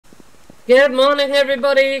Good morning,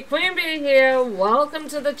 everybody. Queenbee here. Welcome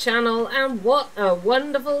to the channel, and what a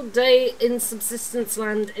wonderful day in Subsistence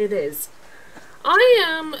Land it is. I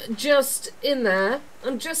am just in there.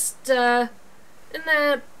 I'm just in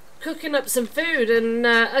there cooking up some food, and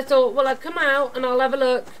I thought, well, I'll come out and I'll have a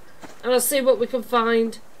look and I'll see what we can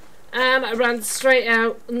find. And I ran straight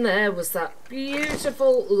out, and there was that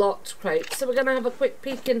beautiful locked crate. So we're going to have a quick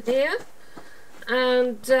peek in here,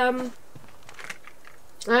 and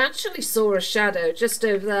I actually saw a shadow just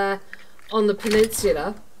over there on the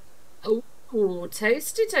peninsula. Oh,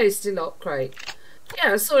 tasty, tasty lock crate.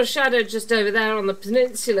 Yeah, I saw a shadow just over there on the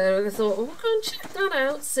peninsula, and I thought, oh, I'll go and check that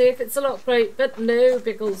out, see if it's a lock crate. But no,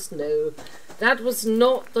 Pickles, no. That was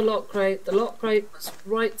not the lock crate. The lock crate was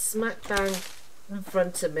right smack bang in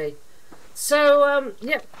front of me. So,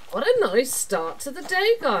 yeah, what a nice start to the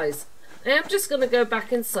day, guys. I am just going to go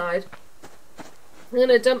back inside. I'm going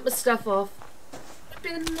to dump my stuff off.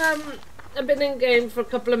 I've been in game for a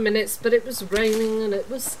couple of minutes, but it was raining and it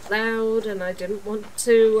was loud, and I didn't want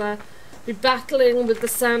to be battling with the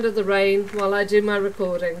sound of the rain while I do my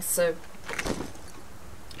recording, so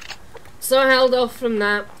I held off from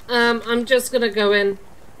that. I'm just gonna go in.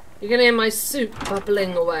 You're gonna hear my soup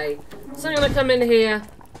bubbling away, so I'm gonna come in here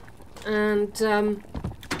and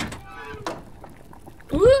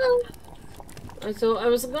woo! I thought I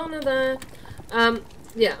was gonna there.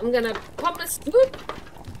 Yeah, I'm gonna pop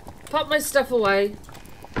my stuff away,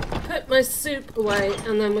 put my soup away,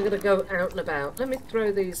 and then we're gonna go out and about. Let me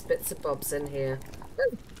throw these bits and bobs in here.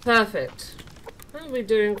 Oh, perfect. How are we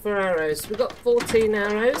doing for arrows? We've got 14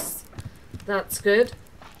 arrows. That's good.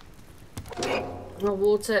 Our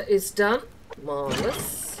water is done.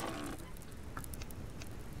 Marvellous.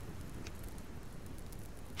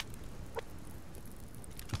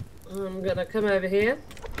 I'm gonna come over here.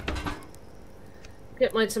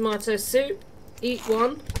 Get my tomato soup, eat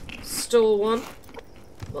one, store one.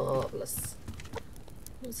 Marvellous.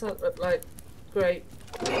 What's that look like? Great.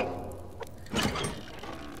 And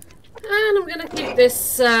I'm going to keep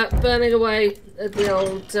this burning away at the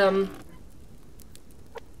old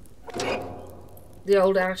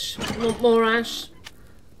ash. More ash.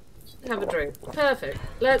 Have a drink. Perfect.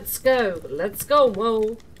 Let's go. Let's go.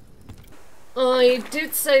 Whoa. I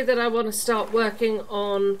did say that I want to start working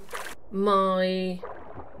on my...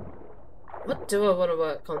 What do I want to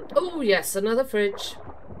work on? Oh, yes, another fridge.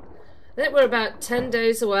 I think we're about 10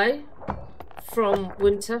 days away from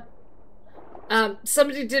winter.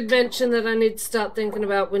 Somebody did mention that I need to start thinking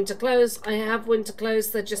about winter clothes. I have winter clothes.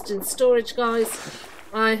 They're just in storage, guys.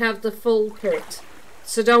 I have the full kit.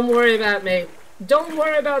 So don't worry about me. Don't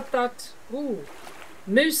worry about that. Ooh,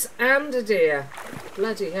 moose and a deer.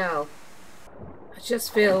 Bloody hell. I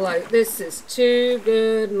just feel like this is too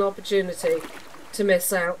good an opportunity to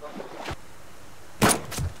miss out.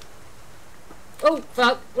 Oh,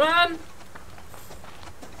 fuck, run!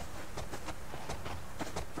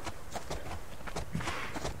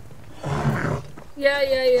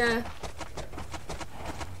 Yeah.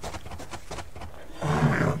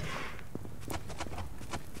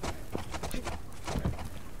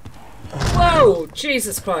 Whoa,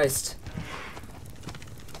 Jesus Christ.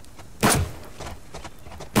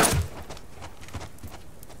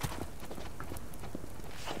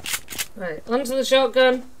 Right, onto the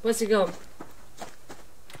shotgun. Where's he gone?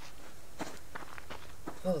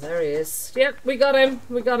 Oh, there he is. Yep, we got him.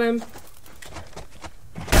 We got him.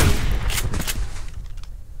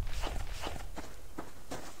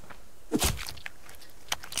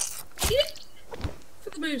 For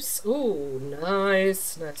the moose. Oh,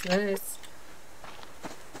 nice. Nice.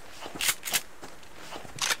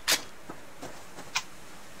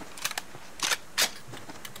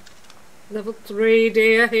 Level 3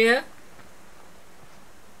 deer here.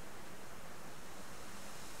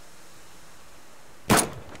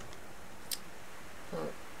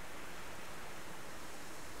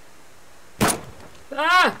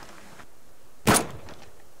 Ah!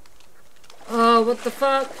 Oh, what the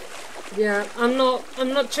fuck? Yeah, I'm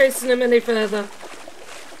not chasing him any further.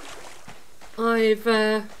 I've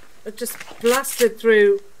just blasted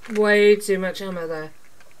through way too much ammo there.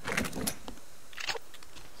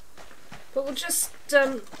 But we'll just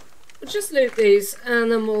loot these, and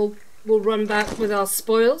then we'll run back with our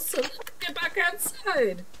spoils and get back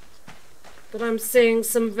outside. But I'm seeing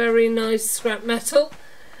some very nice scrap metal.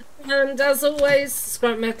 And as always,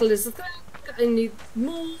 scrap metal is the thing. I need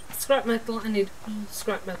more scrap metal. I need more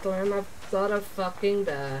scrap metal, and I've got a fucking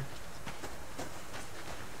bear.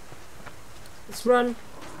 Let's run.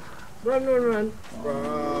 Run.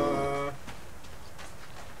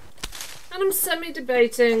 And I'm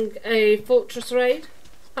semi-debating a fortress raid.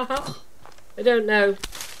 Haha. I don't know.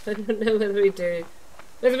 I don't know whether we do.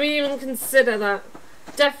 Whether we even consider that.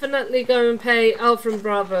 Definitely go and pay Alpha and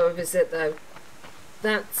Bravo a visit though.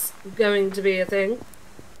 That's going to be a thing.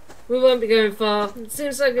 We won't be going far. It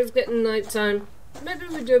seems like it's getting night time. Maybe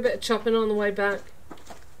we do a bit of chopping on the way back.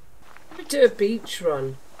 Maybe do a beach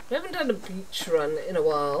run. We haven't done a beach run in a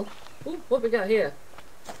while. Ooh, what we got here?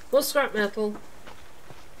 More scrap metal.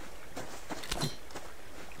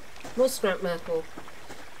 More scrap metal.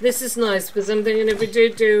 This is nice because I'm thinking if we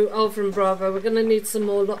do Alpha and Bravo, we're going to need some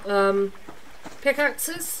more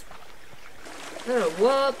pickaxes. Oh,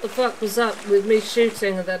 what the fuck was up with me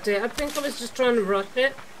shooting that day? I think I was just trying to rush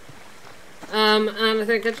it. And I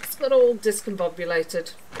think I just got all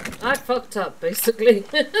discombobulated. I fucked up, basically.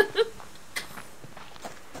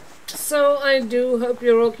 So I do hope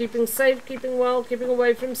you're all keeping safe, keeping well, keeping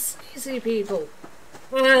away from sneezy people.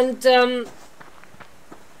 And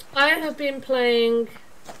I have been playing,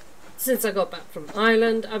 since I got back from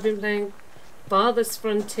Ireland, I've been playing Farthest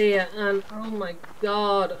Frontier, and oh my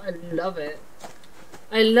god, I love it.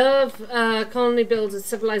 I love colony builders,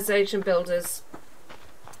 civilization builders.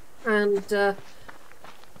 And the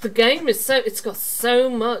game is it's got so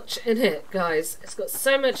much in it, guys. It's got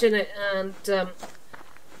so much in it, and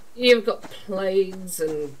you've got plagues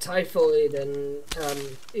and typhoid, and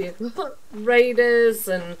you've got raiders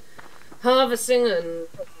and harvesting and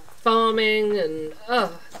farming, and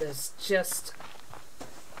there's just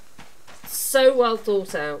so well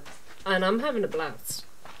thought out, and I'm having a blast.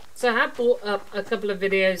 So I have brought up a couple of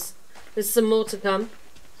videos. There's some more to come.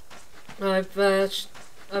 I've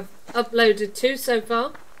uploaded 2 so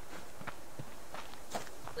far,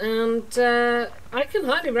 and I can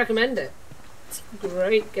highly recommend it. It's a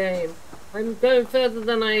great game. I'm going further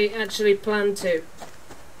than I actually planned to,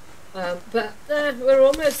 but we're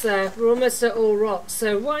almost there. We're almost at all rock,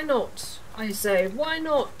 so why not? I say, why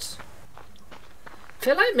not? I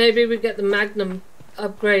feel like maybe we get the Magnum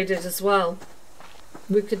upgraded as well.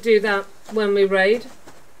 We could do that when we raid.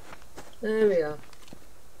 There we are.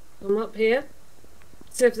 I'm up here.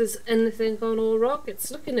 See if there's anything on all rock.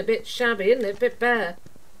 It's looking a bit shabby, isn't it? A bit bare.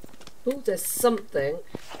 Oh, there's something.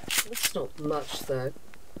 That's not much though.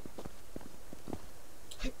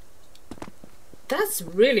 That's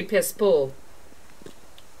really piss poor.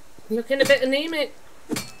 Looking a bit anemic.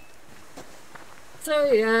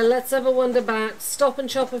 So yeah, let's have a wander back. Stop and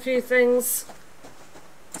chop a few things.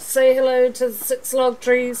 Say hello to the 6 log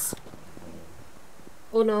trees.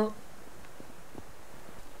 Or not.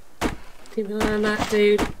 Keep an eye on that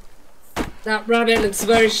dude. That rabbit looks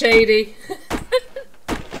very shady.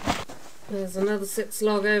 There's another 6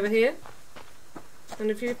 log over here.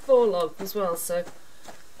 And a few 4 log as well, so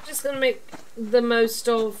I'm just going to make the most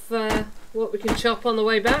of what we can chop on the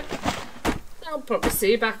way back. I'll probably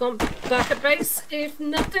see you back at base if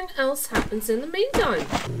nothing else happens in the meantime.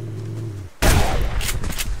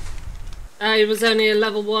 It was only a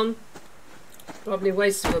level 1. Probably a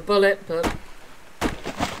waste of a bullet, but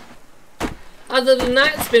other than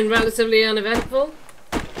that, it's been relatively uneventful.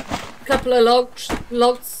 A couple of logs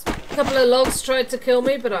tried to kill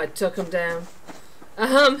me, but I took them down.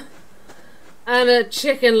 And a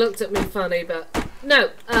chicken looked at me funny, but no.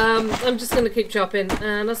 I'm just going to keep chopping,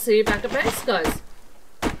 and I'll see you back at base, guys.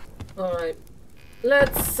 All right,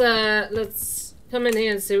 let's come in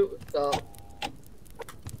here and see what we've got.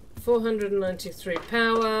 493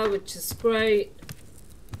 power, which is great.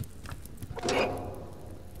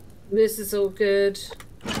 This is all good.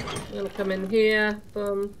 I'm going to come in here,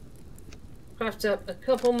 boom, craft up a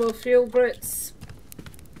couple more fuel bricks.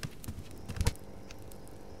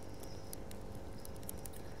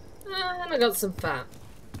 And I got some fat.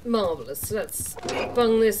 Marvellous. Let's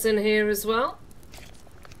bung this in here as well.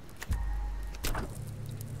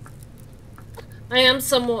 I am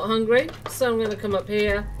somewhat hungry, so I'm going to come up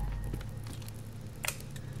here.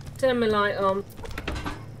 Turn my light on.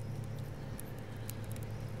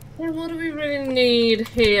 And what do we really need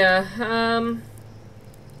here?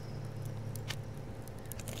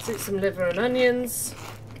 Let's eat some liver and onions.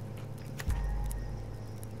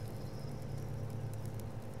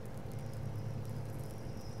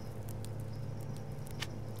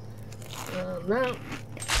 Now,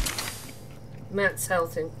 Matt's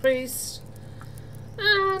health increased.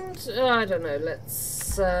 And I don't know,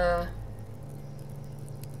 let's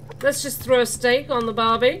just throw a steak on the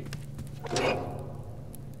barbie.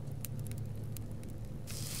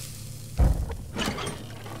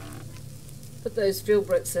 Put those fuel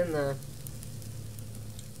bricks in there.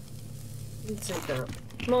 Let's take that.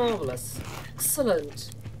 Marvellous.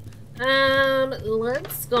 Excellent. And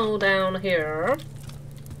let's go down here.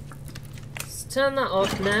 Let's turn that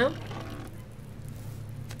off now.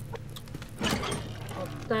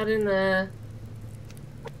 that in there.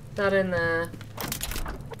 That in there.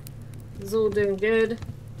 It's all doing good.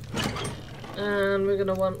 And we're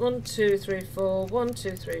gonna want 1, 2, 3, 4, 1,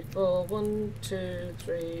 2, 3, 4, 1, 2,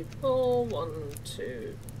 3, 4, 1,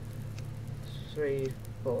 2, 3,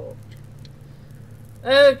 4.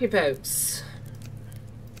 Okey pokes.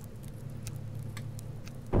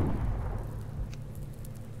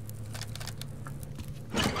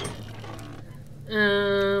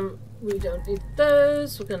 We don't need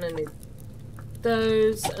those. We're gonna need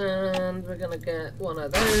those, and we're gonna get one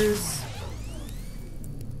of those.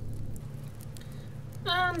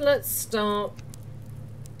 And let's start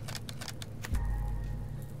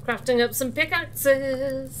crafting up some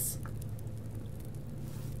pickaxes.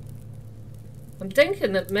 I'm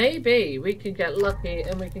thinking that maybe we could get lucky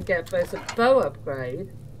and we can get both a bow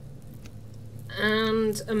upgrade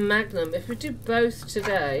and a Magnum. If we do both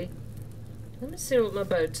today, let me see what my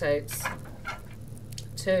bow takes.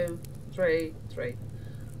 2, 3, 3.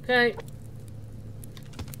 Okay.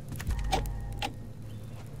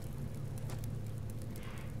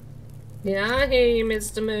 Yeah, I hear you,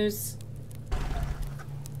 Mr. Moose.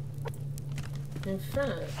 In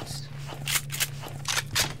fact,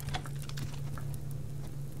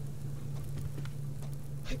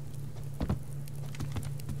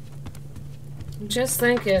 I'm just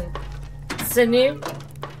thinking, sinew.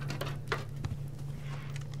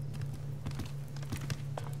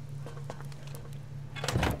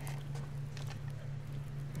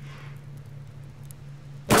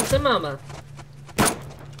 Where's the mama?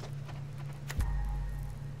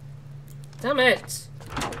 Damn it!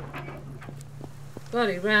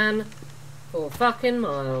 Bloody ran 4 fucking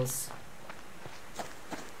miles.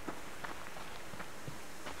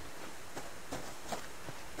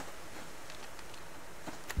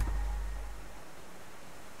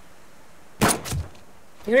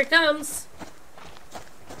 Here it comes!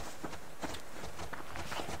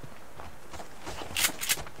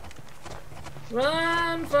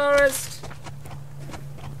 Run, Forest!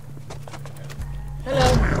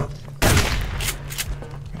 Hello!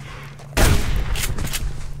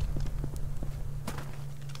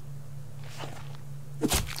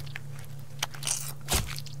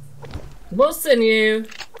 More sinew!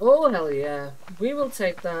 Oh, hell yeah. We will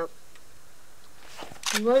take that.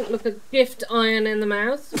 We won't look at gift iron in the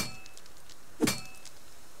mouth.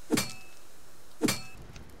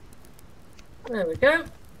 There we go.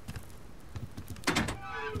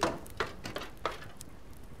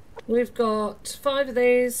 We've got 5 of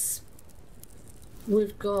these.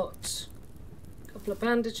 We've got a couple of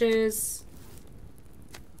bandages.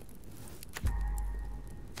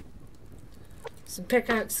 Some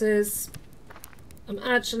pickaxes. I'm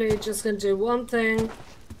actually just going to do one thing.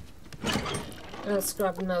 Let's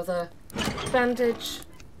grab another bandage.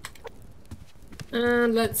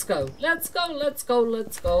 And let's go. Let's go, let's go,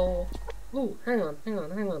 let's go. Ooh, hang on, hang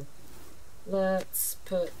on, hang on. Let's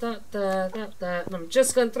put that there, that there. And I'm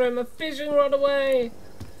just going to throw my fishing rod away.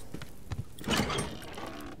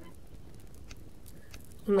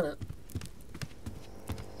 And that.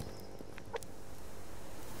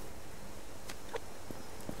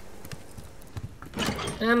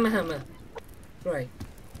 And my hammer. Great.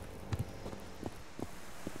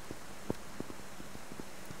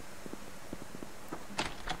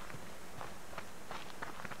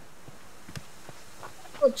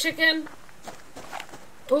 Oh, chicken.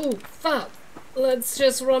 Oh, fuck. Let's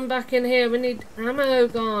just run back in here. We need ammo,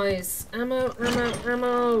 guys. Ammo, ammo,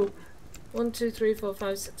 ammo. 1, 2, 3, 4,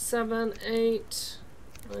 5, 6, 7, 8,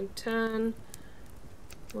 9, 10.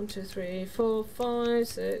 1, 2, 3, 4, 5,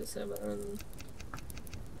 6, 7.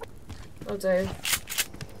 I'll do.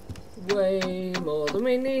 Way more than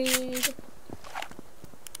we need.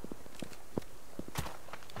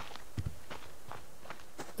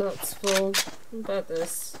 That's full. What about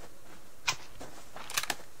this?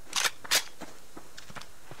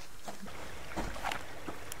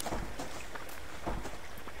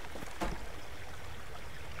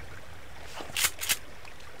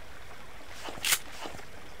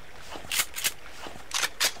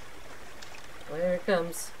 Well, here it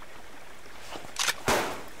comes.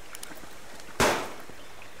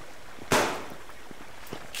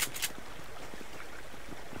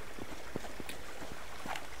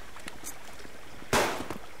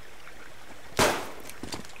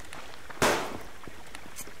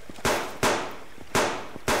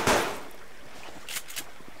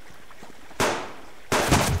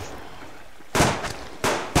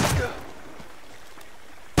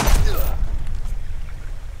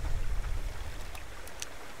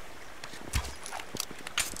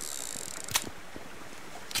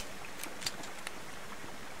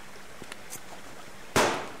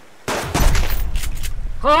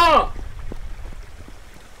 Ha!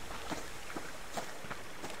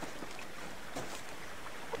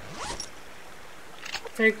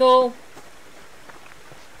 Take all.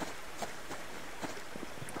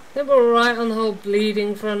 I think we're right on the whole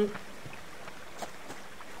bleeding front.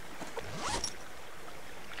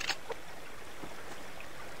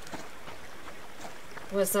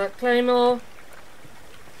 Where's that claymore?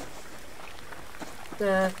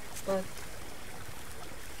 There,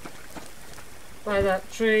 by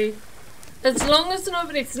that tree. As long as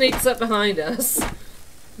nobody sneaks up behind us,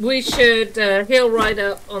 we should heal right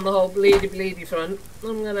up on the whole bleedy front.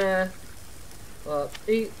 I'm gonna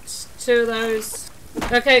eat 2 of those.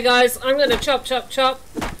 Okay guys, I'm gonna chop,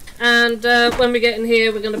 and when we get in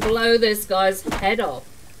here we're gonna blow this guy's head off.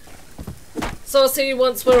 So I'll see you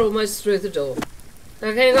once we're almost through the door.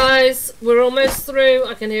 Okay guys, we're almost through.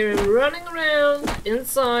 I can hear him running around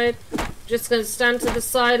inside. Just gonna stand to the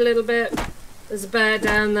side a little bit. There's a bear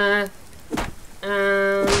down there.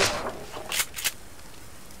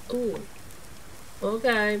 Ooh.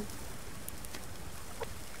 Okay.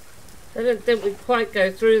 I didn't think we'd quite go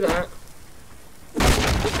through that.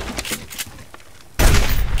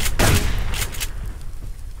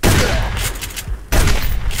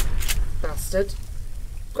 Bastard.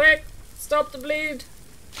 Quick! Stop the bleed!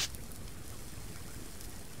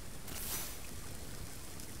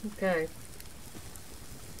 Okay.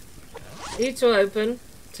 E to open.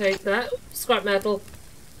 Take that. Scrap metal.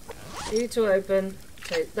 E to open.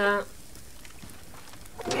 Take that.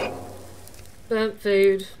 Burnt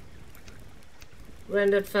food.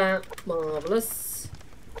 Rendered fat. Marvellous.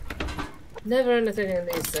 Never anything in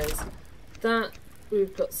these things. That.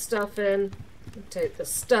 We've got stuff in. We'll take the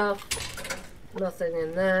stuff. Nothing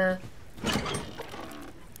in there.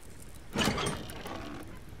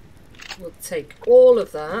 We'll take all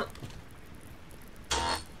of that.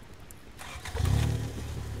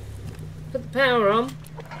 Put the power on.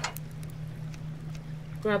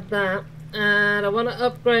 Grab that. And I want to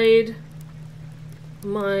upgrade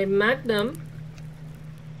my Magnum.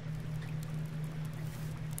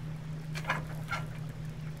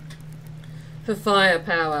 For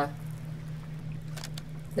firepower.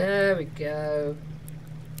 There we go.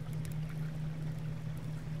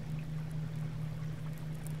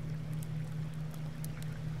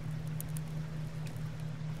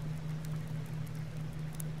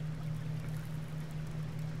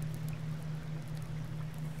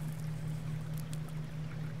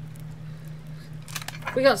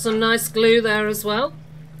 We got some nice glue there as well.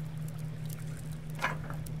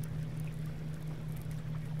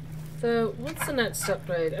 So, what's the next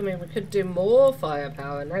upgrade? I mean, we could do more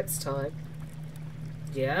firepower next time.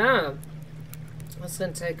 Yeah. That's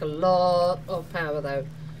going to take a lot of power though.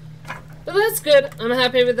 But that's good. I'm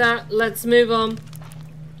happy with that. Let's move on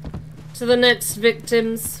to the next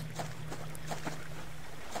victims.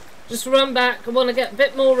 Just run back. I want to get a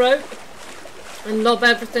bit more rope and lob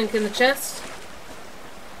everything in the chest.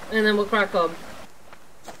 And then we'll crack on.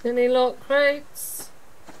 Any lock crates?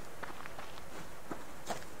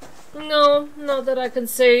 No, not that I can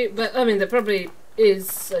see. But, I mean, there probably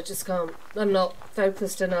is. I just can't. I'm not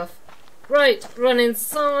focused enough. Right, run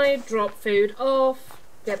inside, drop food off,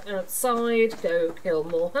 get outside, go kill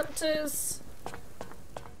more hunters.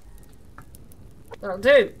 That'll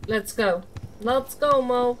do. Let's go. Let's go,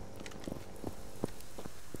 Mo.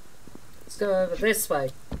 Let's go over this way.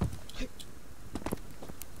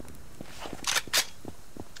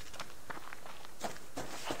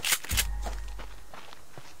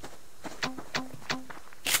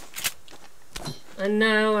 I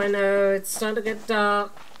know, it's starting to get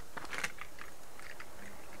dark.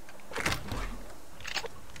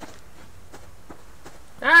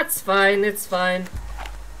 That's fine, it's fine.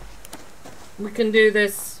 We can do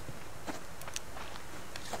this.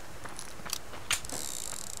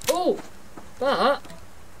 Oh, but...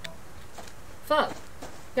 Fuck.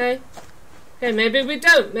 Okay. Okay, maybe we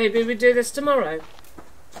don't. Maybe we do this tomorrow.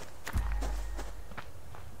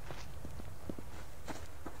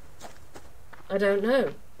 I don't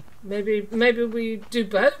know. Maybe we do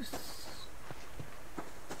both.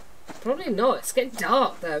 Probably not. It's getting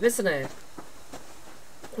dark though, isn't it?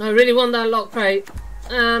 I really want that lock crate.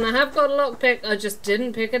 And I have got a lockpick, I just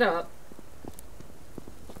didn't pick it up.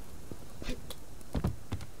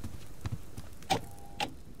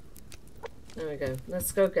 There we go.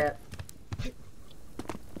 Let's go get.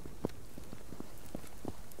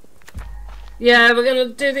 Yeah, we're gonna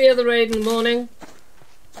do the other raid in the morning.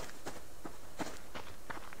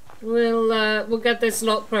 We'll get this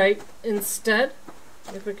lock crate instead,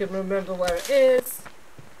 if we can remember where it is.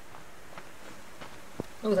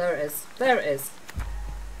 Oh, there it is. There it is.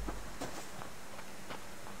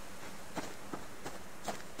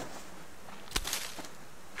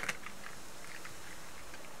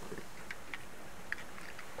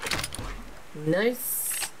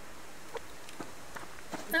 Nice.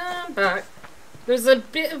 And back. There's a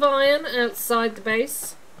bit of iron outside the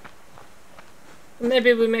base.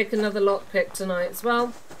 Maybe we make another lockpick tonight as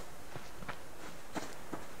well.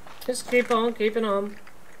 Just keep on keeping on.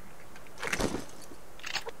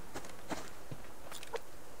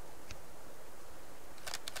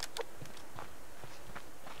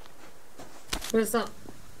 Where's that?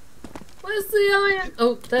 Where's the iron?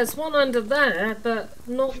 Oh, there's one under there, but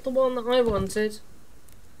not the one that I wanted.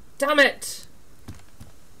 Damn it!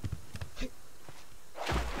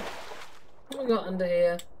 What we got under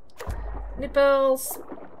here? Nipples.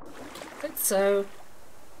 I think so.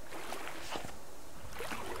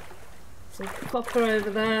 Some copper over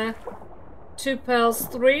there. 2 pearls,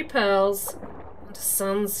 3 pearls, and a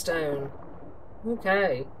sandstone.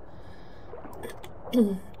 Okay.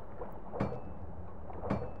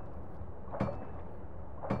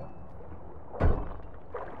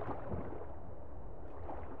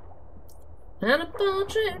 And a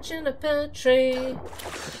partridge in a pear tree.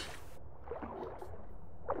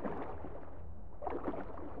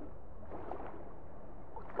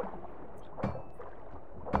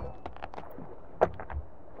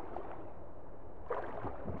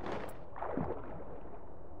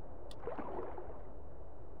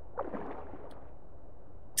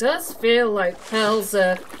 Does feel like pearls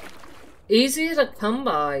are easier to come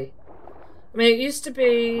by. I mean, it used to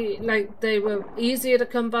be like they were easier to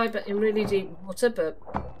come by, but in really deep water, but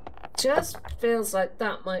just feels like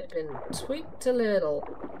that might have been tweaked a little.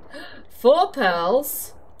 4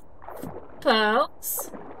 pearls. Pearls.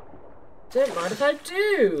 Don't mind if I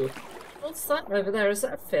do. What's that over there? Is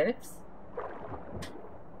that a 5th?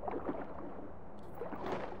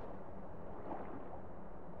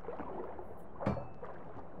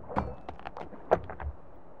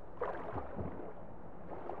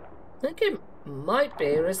 I think it might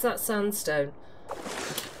be, or is that sandstone?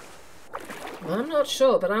 I'm not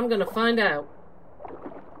sure, but I'm going to find out.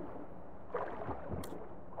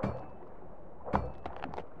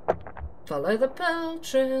 Follow the pearl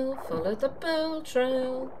trail, follow the pearl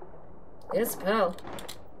trail. Yes, pearl.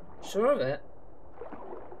 Sure of it.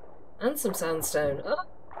 And some sandstone. Oh,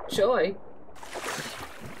 joy.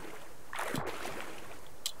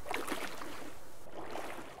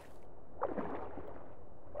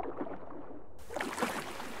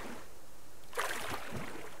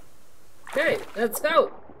 Okay, let's go.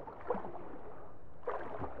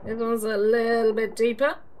 This one's a little bit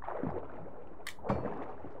deeper.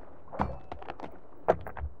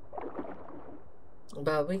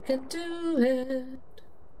 But we can do it.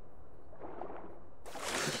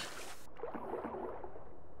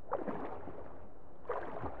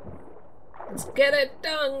 Let's get it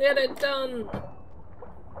done, get it done.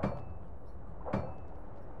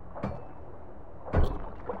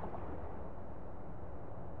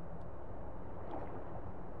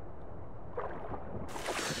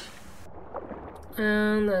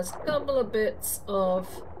 And there's a couple of bits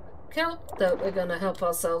of kelp that we're going to help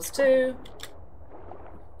ourselves to.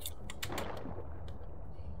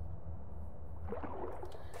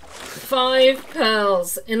 Five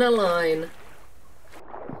pearls in a line.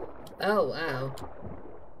 Oh, wow.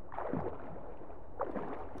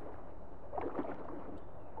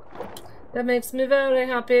 That makes me very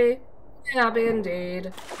happy. Happy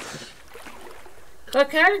indeed.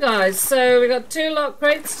 Okay guys, so we got 2 lock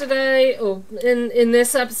crates today, or in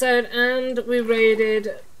this episode, and we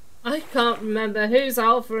raided, I can't remember who's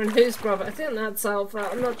Alpha and who's Bravo. I think that's Alpha,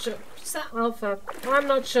 I'm not sure. Is that Alpha? I'm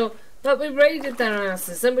not sure. But we raided their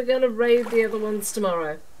asses, and we're going to raid the other ones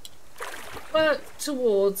tomorrow. Work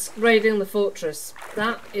towards raiding the fortress.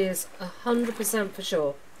 That is 100% for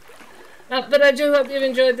sure. But I do hope you've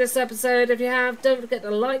enjoyed this episode. If you have, don't forget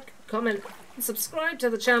to like, comment, and subscribe to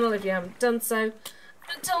the channel if you haven't done so.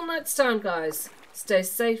 Until next time, guys, stay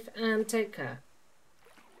safe and take care.